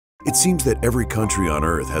It seems that every country on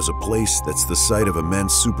Earth has a place that's the site of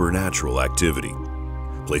immense supernatural activity.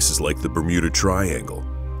 Places like the Bermuda Triangle,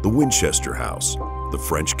 the Winchester House, the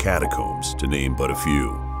French Catacombs, to name but a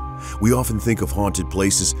few. We often think of haunted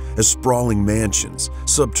places as sprawling mansions,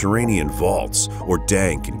 subterranean vaults, or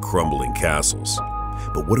dank and crumbling castles.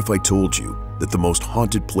 But what if I told you that the most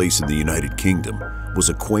haunted place in the United Kingdom was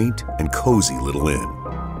a quaint and cozy little inn?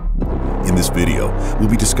 In this video, we'll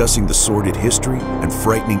be discussing the sordid history and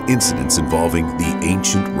frightening incidents involving the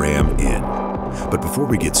ancient Ram Inn. But before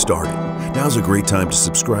we get started, now's a great time to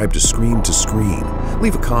subscribe to Screen to Screen,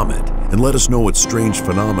 leave a comment, and let us know what strange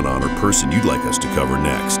phenomenon or person you'd like us to cover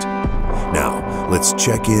next. Now, let's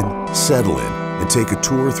check in, settle in, and take a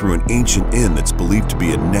tour through an ancient inn that's believed to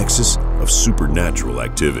be a nexus of supernatural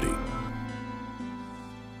activity.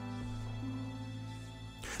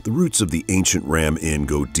 The roots of the ancient Ram Inn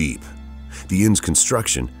go deep. The inn's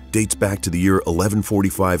construction dates back to the year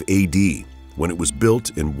 1145 AD, when it was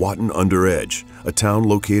built in Watton-under-Edge, a town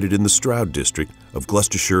located in the Stroud district of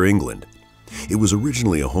Gloucestershire, England. It was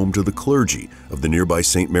originally a home to the clergy of the nearby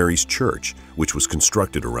St. Mary's Church, which was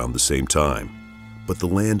constructed around the same time. But the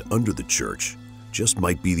land under the church just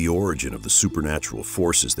might be the origin of the supernatural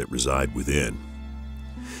forces that reside within.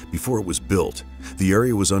 Before it was built, the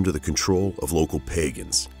area was under the control of local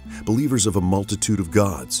pagans, believers of a multitude of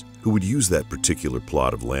gods, who would use that particular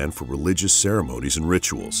plot of land for religious ceremonies and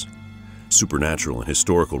rituals. Supernatural and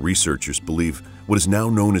historical researchers believe what is now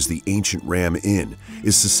known as the ancient Ram Inn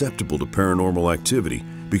is susceptible to paranormal activity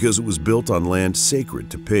because it was built on land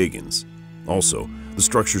sacred to pagans. Also, the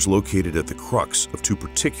structure is located at the crux of two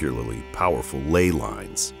particularly powerful ley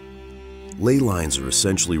lines. Ley lines are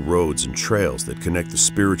essentially roads and trails that connect the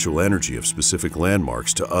spiritual energy of specific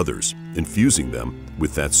landmarks to others, infusing them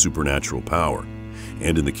with that supernatural power.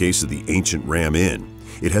 And in the case of the ancient Ram Inn,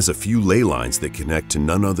 it has a few ley lines that connect to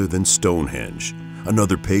none other than Stonehenge,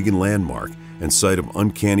 another pagan landmark and site of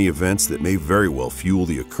uncanny events that may very well fuel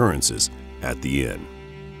the occurrences at the inn.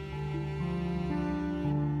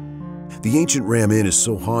 The ancient Ram Inn is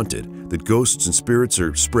so haunted that ghosts and spirits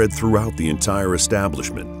are spread throughout the entire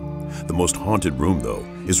establishment. The most haunted room, though,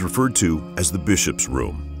 is referred to as the Bishop's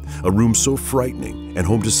Room, a room so frightening and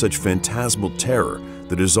home to such phantasmal terror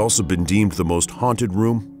that it has also been deemed the most haunted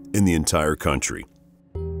room in the entire country.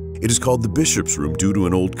 It is called the Bishop's Room due to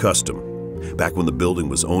an old custom. Back when the building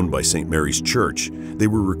was owned by St. Mary's Church, they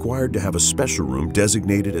were required to have a special room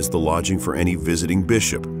designated as the lodging for any visiting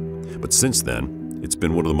bishop. But since then, it's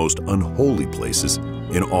been one of the most unholy places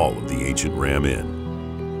in all of the ancient Ram Inn.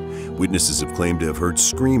 Witnesses have claimed to have heard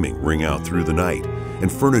screaming ring out through the night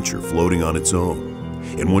and furniture floating on its own.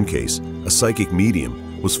 In one case, a psychic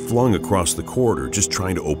medium was flung across the corridor just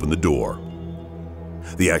trying to open the door.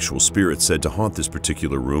 The actual spirits said to haunt this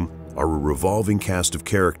particular room are a revolving cast of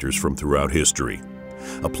characters from throughout history.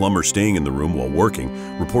 A plumber staying in the room while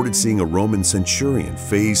working reported seeing a Roman centurion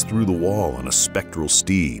phase through the wall on a spectral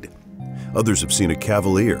steed. Others have seen a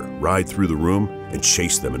cavalier ride through the room and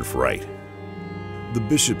chase them in fright. The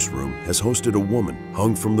Bishop's Room has hosted a woman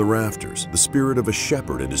hung from the rafters, the spirit of a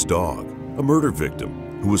shepherd and his dog, a murder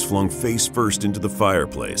victim who was flung face first into the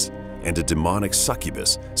fireplace, and a demonic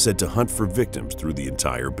succubus said to hunt for victims through the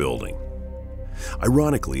entire building.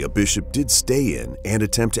 Ironically, a bishop did stay in and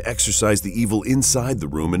attempt to exorcise the evil inside the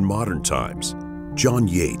room in modern times. John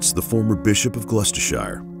Yates, the former Bishop of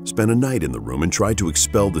Gloucestershire, spent a night in the room and tried to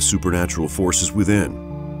expel the supernatural forces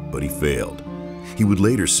within, but he failed. He would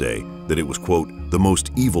later say that it was, quote, the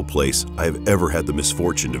most evil place I have ever had the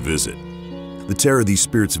misfortune to visit. The terror these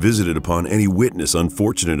spirits visited upon any witness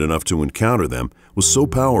unfortunate enough to encounter them was so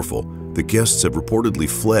powerful that guests have reportedly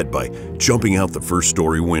fled by jumping out the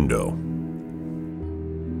first-story window.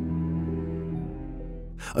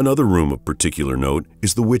 Another room of particular note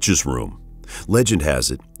is the Witch's Room. Legend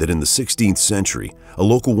has it that in the 16th century, a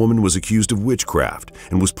local woman was accused of witchcraft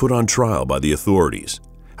and was put on trial by the authorities.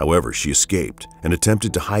 However, she escaped and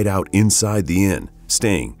attempted to hide out inside the inn,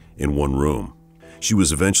 staying in one room. She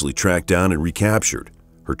was eventually tracked down and recaptured.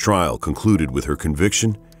 Her trial concluded with her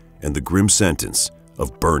conviction and the grim sentence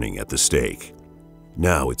of burning at the stake.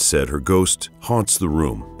 Now it's said her ghost haunts the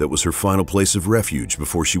room that was her final place of refuge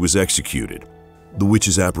before she was executed. The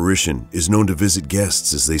witch's apparition is known to visit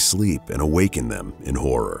guests as they sleep and awaken them in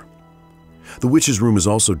horror. The Witch's Room is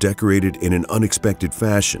also decorated in an unexpected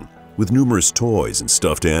fashion, with numerous toys and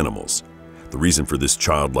stuffed animals. The reason for this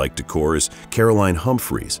childlike decor is Caroline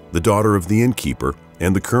Humphreys, the daughter of the innkeeper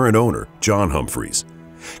and the current owner, John Humphreys.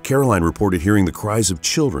 Caroline reported hearing the cries of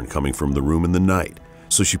children coming from the room in the night,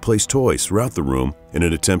 so she placed toys throughout the room in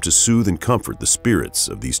an attempt to soothe and comfort the spirits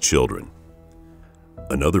of these children.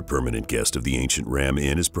 Another permanent guest of the ancient Ram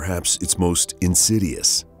Inn is perhaps its most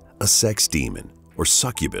insidious. A sex demon, or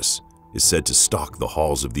succubus, is said to stalk the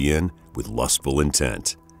halls of the inn with lustful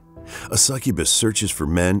intent. A succubus searches for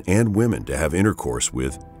men and women to have intercourse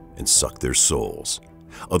with and suck their souls.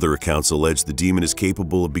 Other accounts allege the demon is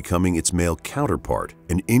capable of becoming its male counterpart,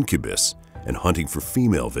 an incubus, and hunting for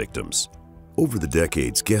female victims. Over the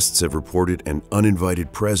decades, guests have reported an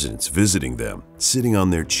uninvited presence visiting them, sitting on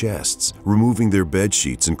their chests, removing their bed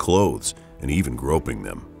sheets and clothes, and even groping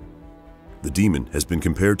them. The demon has been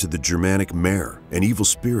compared to the Germanic mare, an evil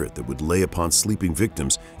spirit that would lay upon sleeping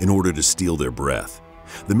victims in order to steal their breath.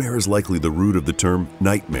 The mare is likely the root of the term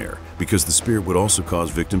nightmare, because the spirit would also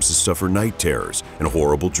cause victims to suffer night terrors and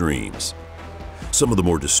horrible dreams. Some of the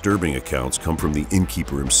more disturbing accounts come from the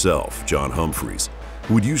innkeeper himself, John Humphreys,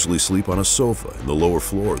 who would usually sleep on a sofa in the lower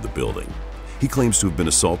floor of the building. He claims to have been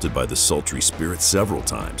assaulted by the sultry spirit several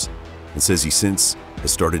times, and says he since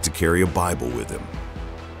has started to carry a Bible with him.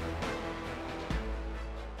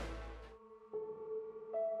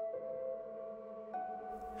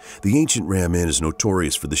 The ancient Ram Inn is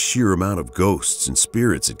notorious for the sheer amount of ghosts and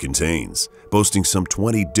spirits it contains, boasting some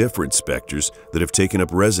 20 different specters that have taken up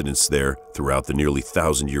residence there throughout the nearly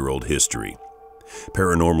 1,000-year-old history.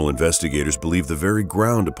 Paranormal investigators believe the very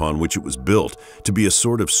ground upon which it was built to be a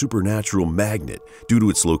sort of supernatural magnet due to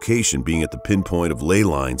its location being at the pinpoint of ley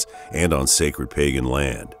lines and on sacred pagan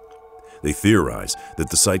land. They theorize that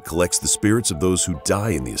the site collects the spirits of those who die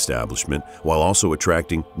in the establishment while also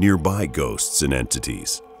attracting nearby ghosts and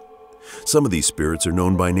entities. Some of these spirits are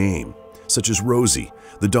known by name, such as Rosie,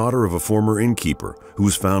 the daughter of a former innkeeper who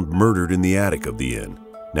was found murdered in the attic of the inn.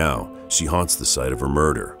 Now, she haunts the site of her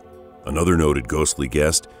murder. Another noted ghostly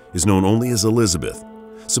guest is known only as Elizabeth,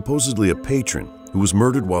 supposedly a patron who was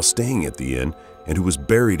murdered while staying at the inn and who was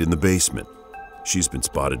buried in the basement. She's been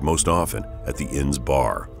spotted most often at the inn's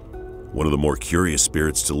bar. One of the more curious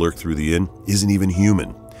spirits to lurk through the inn isn't even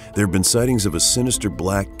human. There have been sightings of a sinister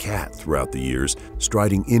black cat throughout the years,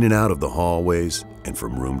 striding in and out of the hallways and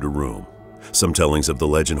from room to room. Some tellings of the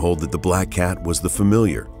legend hold that the black cat was the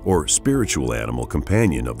familiar or spiritual animal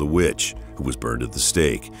companion of the witch who was burned at the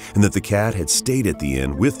stake, and that the cat had stayed at the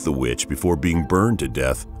inn with the witch before being burned to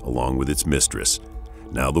death along with its mistress.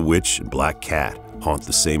 Now the witch and black cat haunt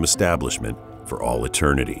the same establishment for all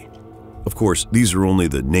eternity. Of course, these are only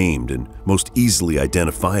the named and most easily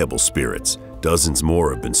identifiable spirits. Dozens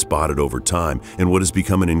more have been spotted over time in what has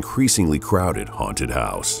become an increasingly crowded haunted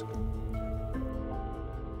house.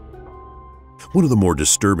 One of the more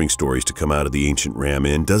disturbing stories to come out of the ancient Ram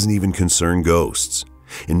Inn doesn't even concern ghosts.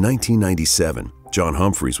 In 1997, John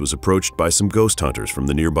Humphreys was approached by some ghost hunters from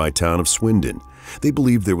the nearby town of Swindon. They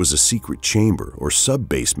believed there was a secret chamber or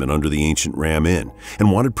sub-basement under the ancient Ram Inn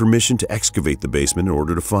and wanted permission to excavate the basement in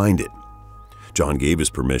order to find it. John gave his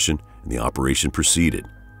permission and the operation proceeded.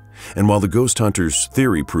 And while the ghost hunters'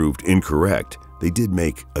 theory proved incorrect, they did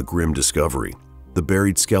make a grim discovery: the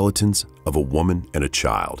buried skeletons of a woman and a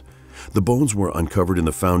child. The bones were uncovered in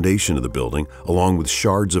the foundation of the building, along with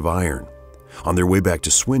shards of iron. On their way back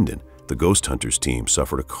to Swindon, the ghost hunters team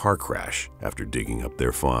suffered a car crash after digging up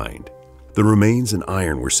their find. The remains and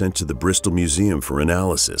iron were sent to the Bristol Museum for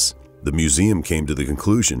analysis. The museum came to the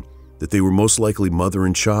conclusion that they were most likely mother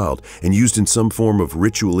and child and used in some form of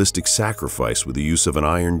ritualistic sacrifice with the use of an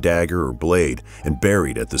iron dagger or blade and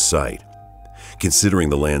buried at the site. Considering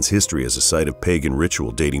the land's history as a site of pagan ritual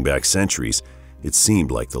dating back centuries, it seemed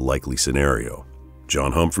like the likely scenario.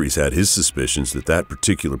 John Humphreys had his suspicions that that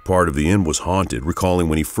particular part of the inn was haunted, recalling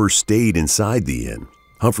when he first stayed inside the inn.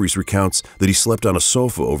 Humphreys recounts that he slept on a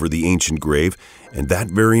sofa over the ancient grave and that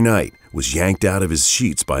very night was yanked out of his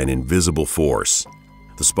sheets by an invisible force.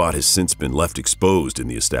 The spot has since been left exposed in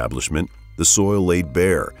the establishment, the soil laid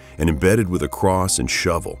bare and embedded with a cross and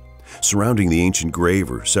shovel. Surrounding the ancient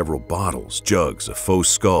grave are several bottles, jugs, a faux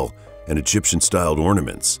skull, and Egyptian-styled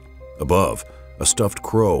ornaments. Above, a stuffed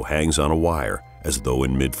crow hangs on a wire as though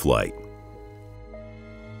in mid-flight.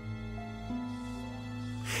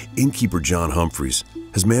 Innkeeper John Humphreys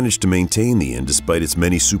has managed to maintain the inn despite its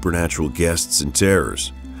many supernatural guests and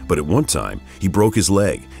terrors. But at one time, he broke his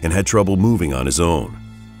leg and had trouble moving on his own.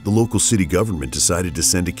 The local city government decided to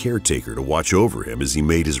send a caretaker to watch over him as he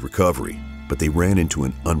made his recovery, but they ran into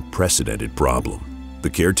an unprecedented problem. The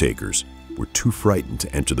caretakers were too frightened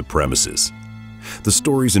to enter the premises. The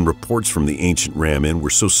stories and reports from the ancient Ram Inn were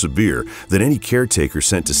so severe that any caretaker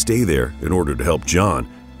sent to stay there in order to help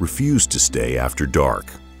John refused to stay after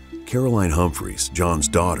dark. Caroline Humphreys, John's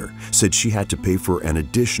daughter, said she had to pay for an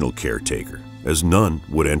additional caretaker, as none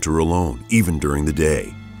would enter alone, even during the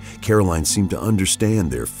day. Caroline seemed to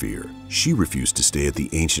understand their fear. She refused to stay at the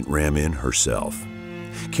ancient Ram Inn herself.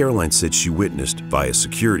 Caroline said she witnessed, via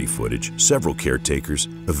security footage, several caretakers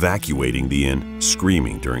evacuating the inn,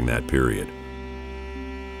 screaming during that period.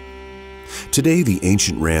 Today, the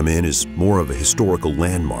ancient Ram Inn is more of a historical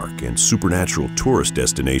landmark and supernatural tourist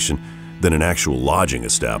destination than an actual lodging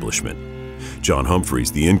establishment. John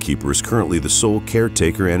Humphreys, the innkeeper, is currently the sole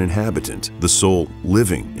caretaker and inhabitant, the sole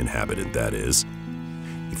living inhabitant, that is.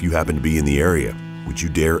 If you happen to be in the area, would you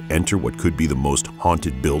dare enter what could be the most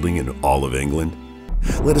haunted building in all of England?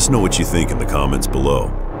 Let us know what you think in the comments below.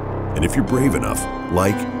 And if you're brave enough,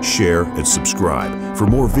 like, share, and subscribe for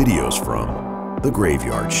more videos from The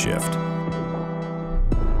Graveyard Shift.